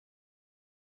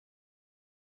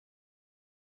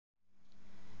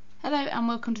Hello and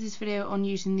welcome to this video on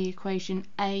using the equation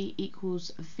a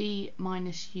equals v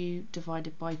minus u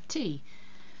divided by t.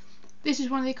 This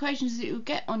is one of the equations that you'll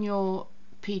get on your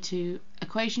P2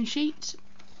 equation sheet,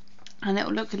 and it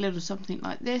will look a little something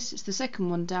like this. It's the second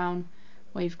one down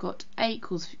where you've got a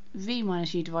equals v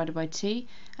minus u divided by t,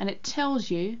 and it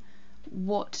tells you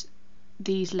what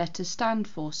these letters stand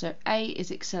for. So a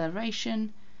is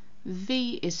acceleration,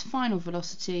 v is final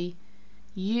velocity,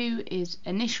 u is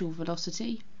initial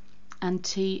velocity, and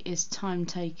t is time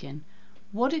taken.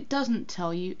 What it doesn't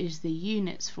tell you is the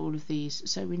units for all of these,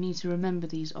 so we need to remember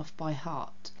these off by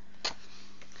heart.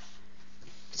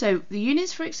 So the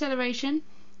units for acceleration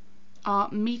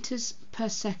are meters per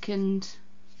second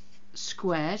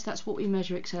squared. That's what we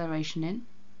measure acceleration in.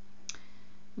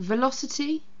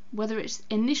 Velocity, whether it's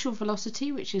initial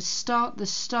velocity, which is the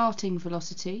starting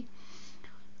velocity,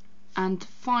 and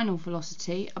final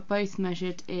velocity are both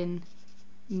measured in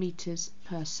meters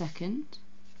per second,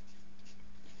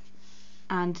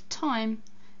 and time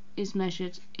is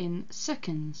measured in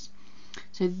seconds.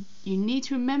 So you need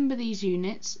to remember these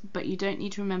units, but you don't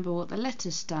need to remember what the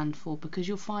letters stand for, because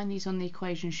you'll find these on the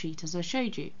equation sheet as I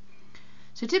showed you.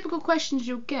 So typical questions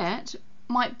you'll get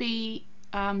might be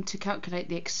to calculate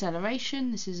the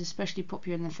acceleration. This is especially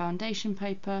popular in the foundation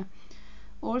paper,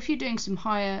 or if you're doing some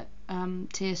higher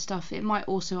tier stuff, it might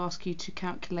also ask you to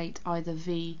calculate either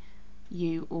v,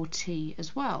 u or t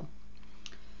as well.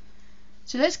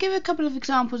 So let's give a couple of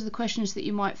examples of the questions that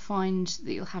you might find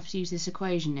that you'll have to use this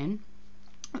equation in.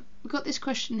 We've got this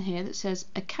question here that says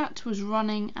a cat was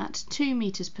running at 2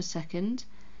 meters per second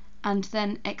and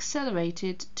then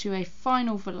accelerated to a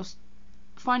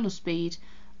final speed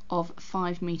of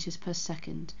 5 meters per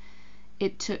second.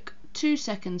 It took 2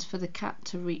 seconds for the cat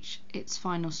to reach its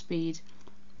final speed.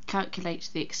 Calculate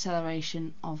the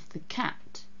acceleration of the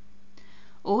cat.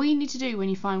 All you need to do when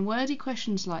you find wordy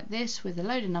questions like this with a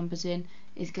load of numbers in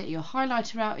is get your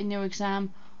highlighter out in your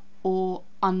exam or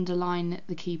underline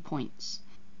the key points.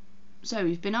 So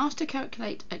we've been asked to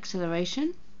calculate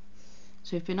acceleration,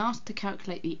 so we've been asked to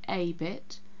calculate the a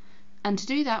bit, and to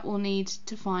do that we'll need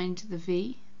to find the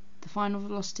v, the final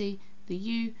velocity, the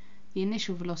u, the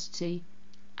initial velocity,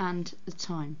 and the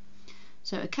time.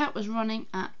 So a cat was running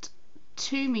at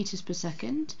 2 meters per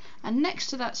second, and next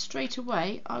to that straight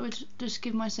away I would just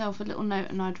give myself a little note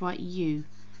and I'd write u.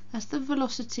 That's the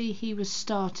velocity he was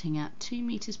starting at, 2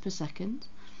 meters per second,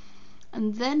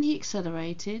 and then he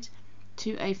accelerated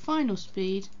to a final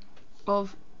speed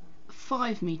of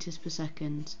 5 meters per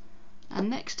second. And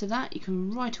next to that, you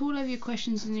can write all over your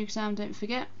questions in the exam, don't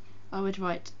forget, I would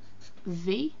write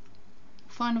v,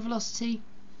 final velocity,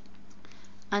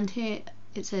 and here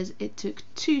it says it took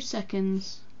 2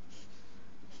 seconds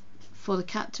for the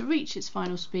cat to reach its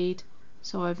final speed,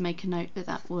 so I would make a note that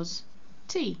that was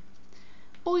t.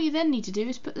 All you then need to do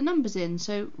is put the numbers in,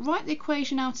 so write the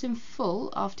equation out in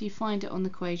full after you find it on the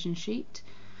equation sheet.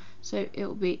 So it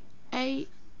will be a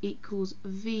equals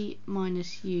v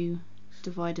minus u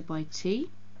divided by t,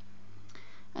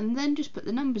 and then just put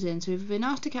the numbers in. So we've been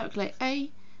asked to calculate a,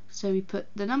 so we put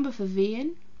the number for v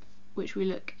in, which we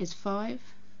look is 5,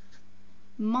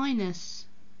 minus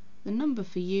the number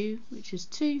for u, which is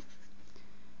 2,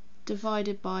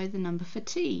 divided by the number for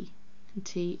t, and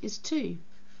t is 2.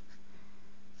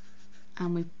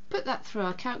 And we put that through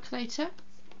our calculator.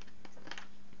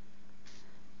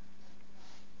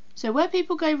 So where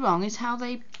people go wrong is how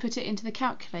they put it into the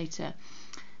calculator.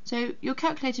 So your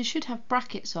calculator should have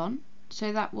brackets on,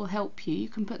 so that will help you. You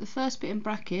can put the first bit in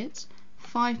brackets,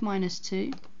 5 minus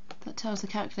 2, that tells the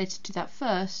calculator to do that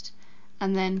first,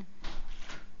 and then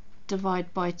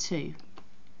divide by 2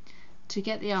 to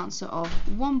get the answer of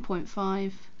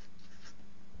 1.5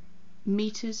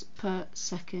 meters per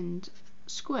second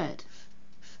squared.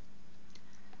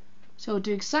 So we'll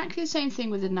do exactly the same thing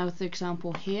with another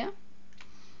example here.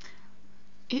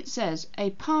 It says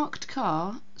a parked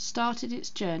car started its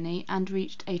journey and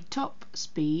reached a top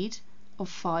speed of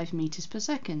 5 meters per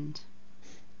second.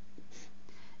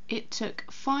 It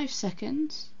took 5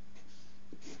 seconds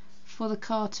for the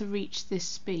car to reach this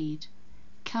speed.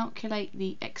 Calculate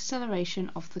the acceleration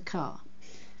of the car.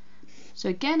 So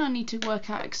again, I need to work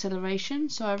out acceleration,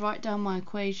 so I write down my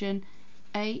equation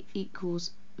a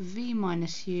equals v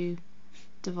minus u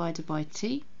divided by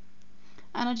t,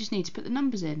 and I just need to put the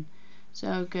numbers in. So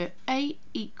I'll go a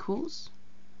equals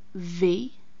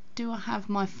v. Do I have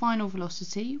my final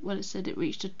velocity? Well, it said it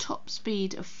reached a top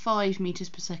speed of 5 meters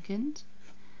per second,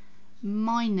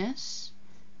 minus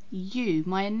u,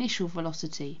 my initial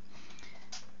velocity.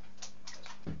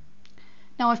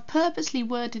 Now I've purposely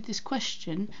worded this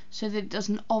question so that it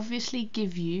doesn't obviously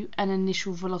give you an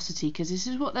initial velocity, because this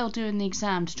is what they'll do in the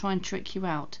exam to try and trick you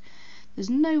out. There's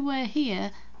nowhere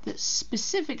here that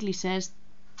specifically says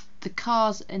the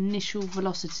car's initial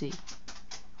velocity,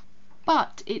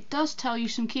 but it does tell you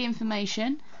some key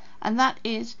information, and that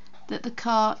is that the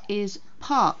car is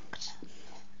parked.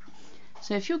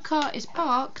 So if your car is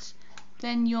parked,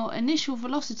 then your initial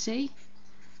velocity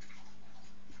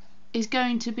is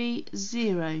going to be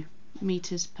 0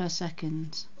 meters per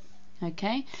second.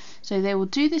 Okay, so they will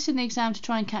do this in the exam to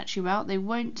try and catch you out. They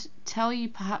won't tell you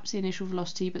perhaps the initial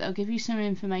velocity, but they'll give you some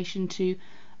information to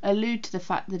allude to the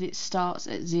fact that it starts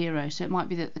at 0. So it might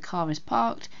be that the car is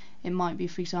parked, it might be,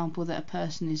 for example, that a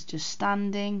person is just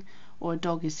standing or a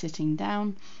dog is sitting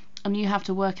down, and you have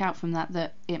to work out from that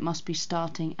that it must be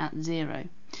starting at 0.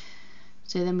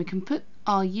 So then we can put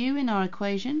our u in our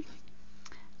equation,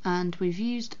 and we've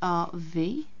used our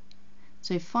v.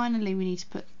 So finally we need to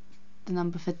put the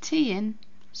number for t in,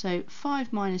 so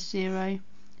 5 minus 0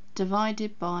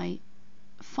 divided by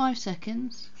 5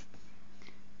 seconds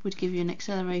would give you an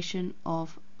acceleration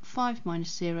of 5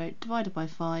 minus 0 divided by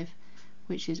 5,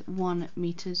 which is 1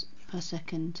 meters per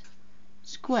second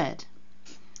squared.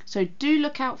 So do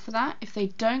look out for that. If they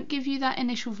don't give you that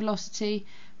initial velocity,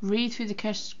 read through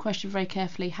the question very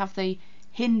carefully. Have they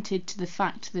hinted to the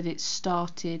fact that it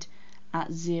started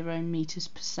at 0 meters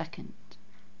per second?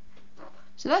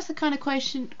 So that's the kind of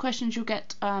questions you'll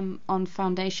get on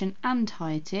foundation and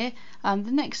higher tier. The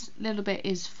next little bit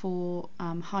is for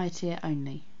higher tier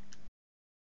only.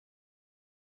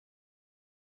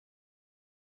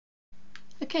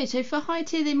 Okay, so for high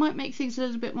tier they might make things a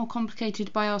little bit more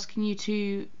complicated by asking you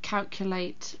to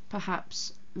calculate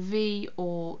perhaps v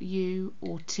or u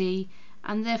or t,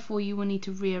 and therefore you will need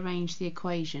to rearrange the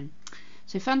equation.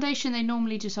 So foundation, they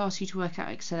normally just ask you to work out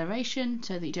acceleration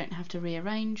so that you don't have to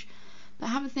rearrange, but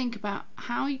have a think about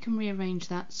how you can rearrange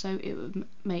that so it would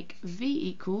make v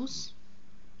equals,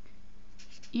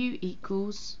 u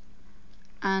equals,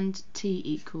 and t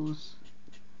equals.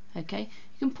 Okay,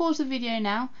 you can pause the video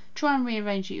now, try and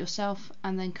rearrange it yourself,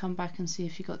 and then come back and see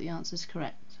if you got the answers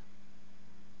correct.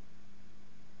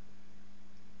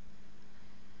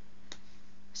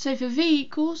 So for v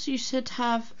equals, you should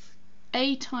have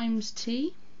a times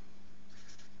t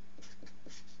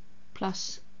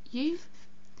plus u.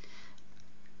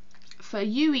 For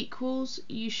u equals,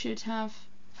 you should have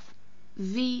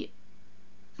v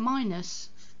minus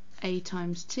a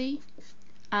times t,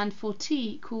 and for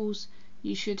t equals,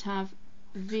 you should have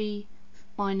v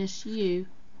minus u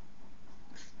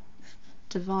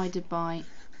divided by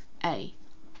a.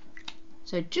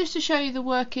 So just to show you the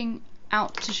working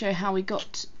out, to show how we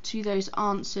got to those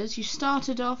answers, you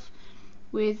started off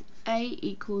with a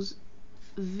equals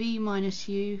v minus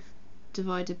u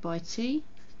divided by t.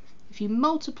 If you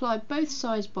multiply both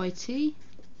sides by t,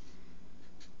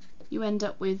 you end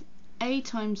up with a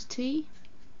times t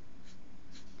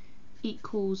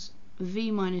equals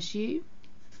v minus u.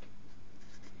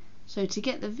 So to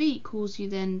get the v equals, you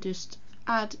then just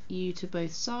add u to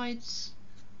both sides,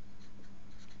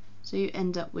 so you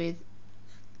end up with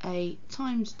a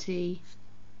times t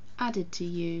added to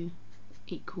u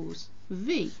equals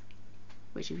v,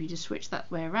 which if you just switch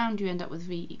that way around, you end up with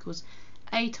v equals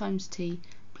a times t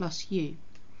plus u.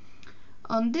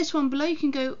 On this one below, you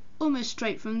can go almost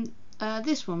straight from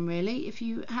this one really. If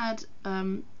you had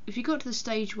if you got to the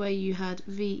stage where you had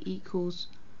v equals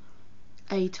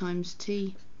a times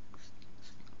t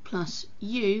plus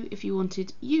u, if you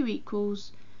wanted u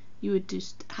equals, you would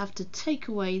just have to take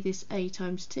away this a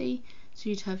times t, so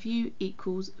you'd have u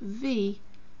equals v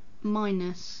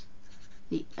minus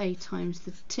the a times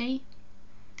the t.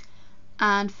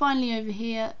 And finally over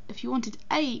here, if you wanted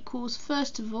a equals,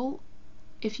 first of all,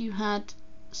 if you had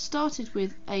started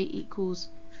with a equals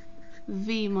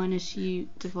v minus u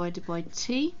divided by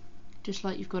t, just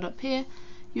like you've got up here,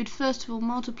 you'd first of all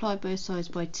multiply both sides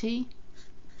by t,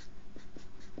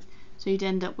 so you'd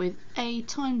end up with a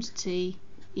times t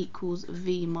equals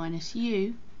v minus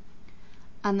u,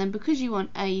 and then because you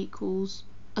want a equals,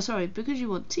 because you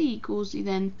want t equals, you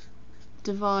then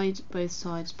divide both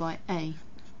sides by a,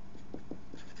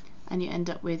 and you end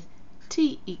up with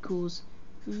t equals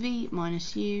v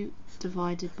minus u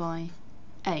divided by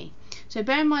a. So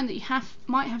bear in mind that you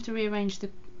might have to rearrange the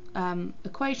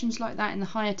equations like that in the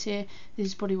higher tier. This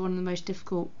is probably one of the most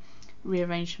difficult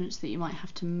rearrangements that you might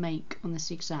have to make on this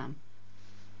exam.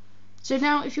 So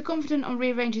now, if you're confident on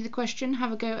rearranging the question,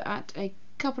 have a go at a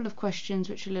couple of questions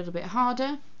which are a little bit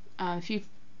harder. If you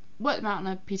work them out on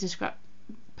a piece of scrap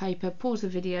paper, pause the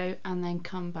video and then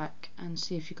come back and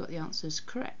see if you got the answers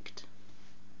correct.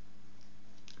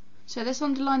 So let's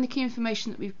underline the key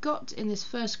information that we've got in this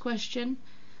first question.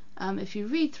 If you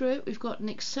read through it, we've got an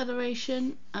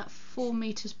acceleration at 4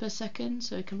 meters per second,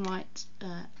 so we can write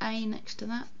A next to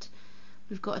that.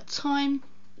 We've got a time,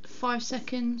 5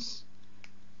 seconds,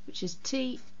 which is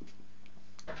t,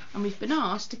 and we've been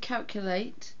asked to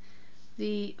calculate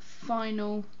the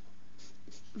final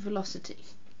velocity,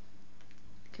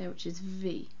 okay, which is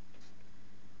v.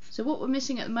 So what we're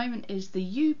missing at the moment is the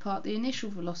u part, the initial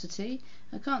velocity.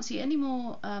 I can't see any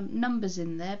more numbers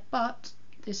in there, but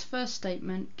this first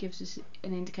statement gives us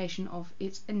an indication of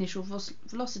its initial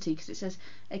velocity, because it says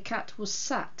a cat was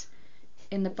sat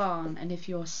in the barn, and if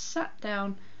you're sat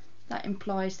down, that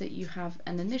implies that you have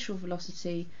an initial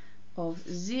velocity of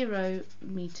 0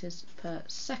 meters per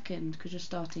second, because you're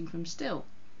starting from still.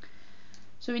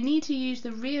 So we need to use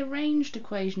the rearranged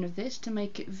equation of this to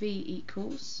make it v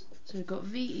equals, so we've got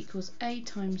v equals a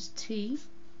times t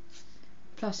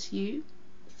plus u.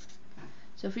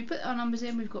 So if we put our numbers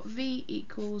in, we've got v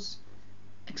equals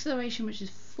acceleration, which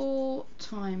is 4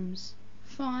 times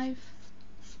 5,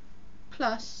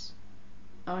 plus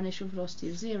our initial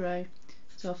velocity of 0,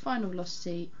 so our final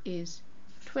velocity is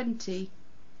 20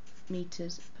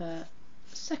 meters per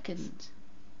second.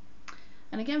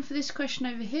 And again, for this question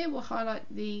over here, we'll highlight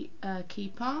the key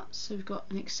parts. So we've got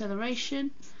an acceleration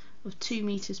of 2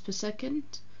 meters per second,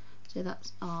 so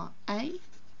that's our A.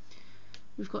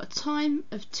 We've got a time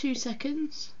of 2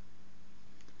 seconds,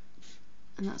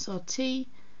 and that's our t.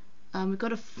 We've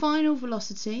got a final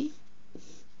velocity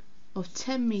of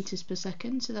 10 meters per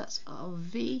second, so that's our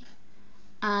v.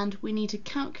 And we need to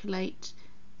calculate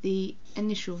the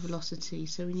initial velocity,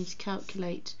 so we need to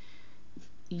calculate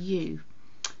u.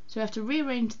 So we have to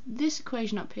rearrange this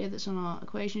equation up here that's on our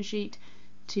equation sheet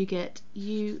to get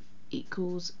u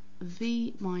equals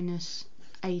v minus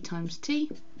a times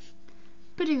t.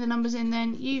 Putting the numbers in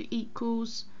then, u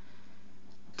equals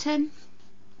 10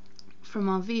 from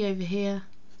our v over here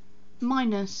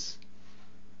minus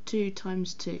 2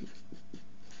 times 2.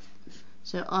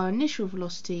 So our initial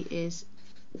velocity is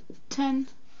 10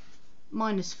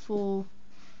 minus 4,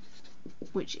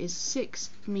 which is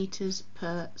 6 meters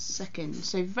per second.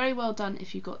 So very well done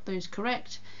if you got those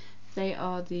correct. They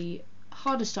are the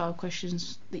harder style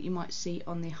questions that you might see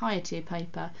on the higher tier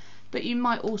paper, but you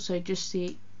might also just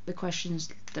see the questions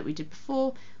that we did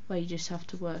before, where you just have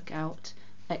to work out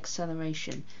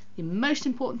acceleration. The most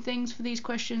important things for these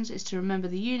questions is to remember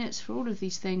the units for all of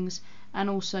these things, and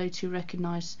also to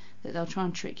recognise that they'll try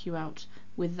and trick you out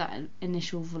with that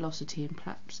initial velocity and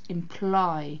perhaps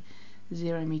imply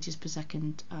 0 meters per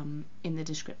second in the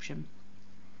description.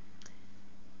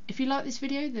 If you like this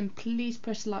video, then please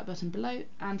press the like button below,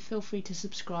 and feel free to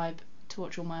subscribe to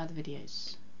watch all my other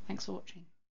videos. Thanks for watching.